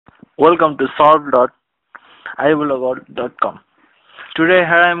Welcome to solve.iblog.com. Today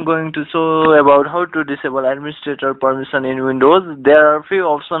here I am going to show about how to disable administrator permission in Windows. There are few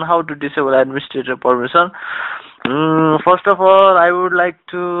options how to disable administrator permission. First of all, I would like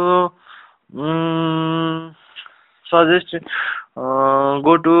to suggest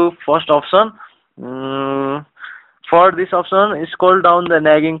go to first option. For this option, scroll down the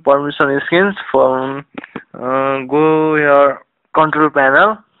nagging permission screens. Go here control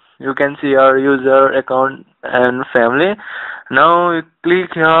panel. You can see your user account and family. Now you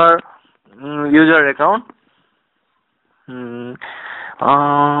click here user account. You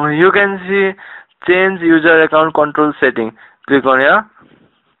can see change user account control setting. Click on here.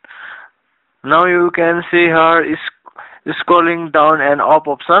 Now you can see here is scrolling down an up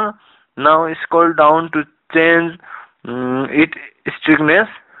option. Now scroll down to change it strictness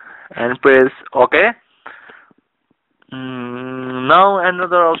and press OK. Now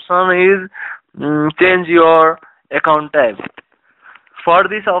another option is change your account type. For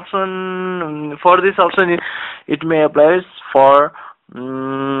this option, it may apply for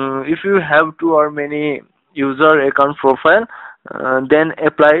if you have two or many user account profile, then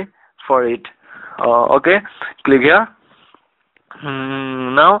apply for it. Okay, click here.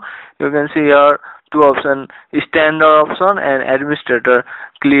 Now you can see here two options: standard option and administrator.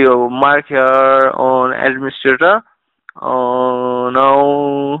 Clear mark here on administrator.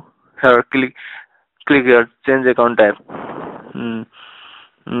 Now here click here change account type.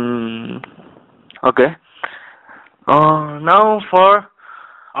 Okay. Now for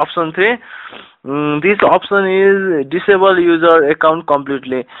option 3, this option is disable user account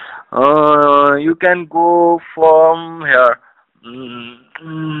completely. You can go from here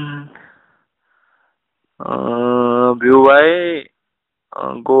view by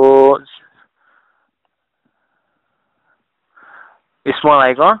go small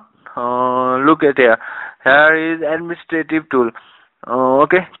icon. Look at here. Here is administrative tool.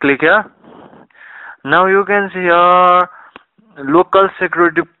 Okay, click here. Now you can see here local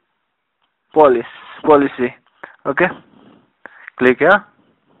security policy. Okay, click here.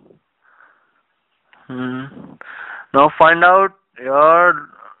 Now find out your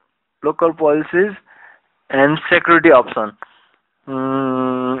local policies and security option.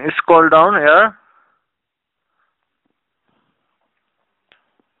 Scroll down here.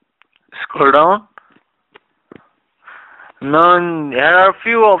 Scroll down. Now here are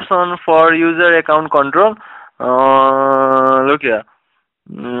few options for user account control. Look here.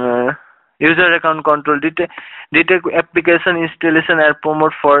 User account control, detect application installation and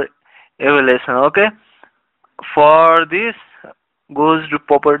promote for evaluation. Okay. For this, goes to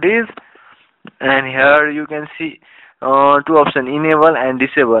properties, and here you can see two options: enable and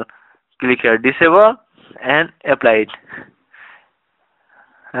disable. Click here, disable, and apply it.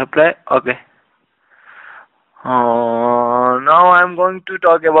 Apply. Okay. Now I am going to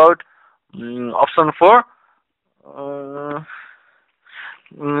talk about option 4.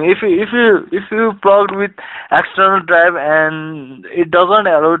 If you plugged with external drive and it doesn't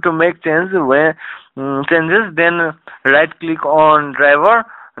allow to make changes, then right click on driver.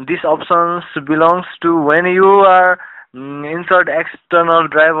 This option belongs to when you are insert external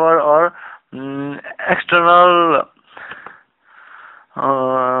driver or external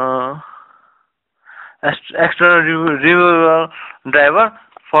removable driver.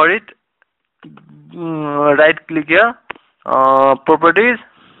 For it, right click here, properties.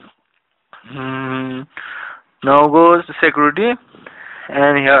 Now goes to security,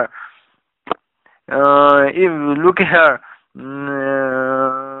 and here if you look here,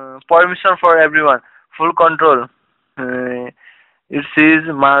 permission for everyone, full control. It says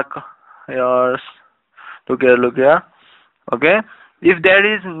mark yours. Look here. Okay. If there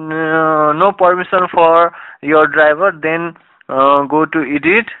is no permission for your driver, then go to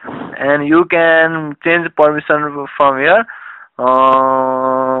edit, and you can change permission from here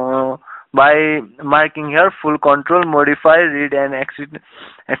by marking here full control, modify, read and execute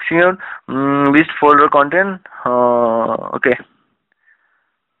list folder content. Okay.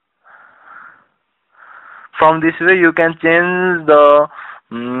 From this way you can change the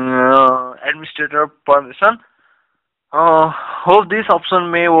administrator permission. Hope this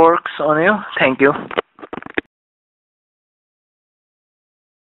option may works on you. Thank you.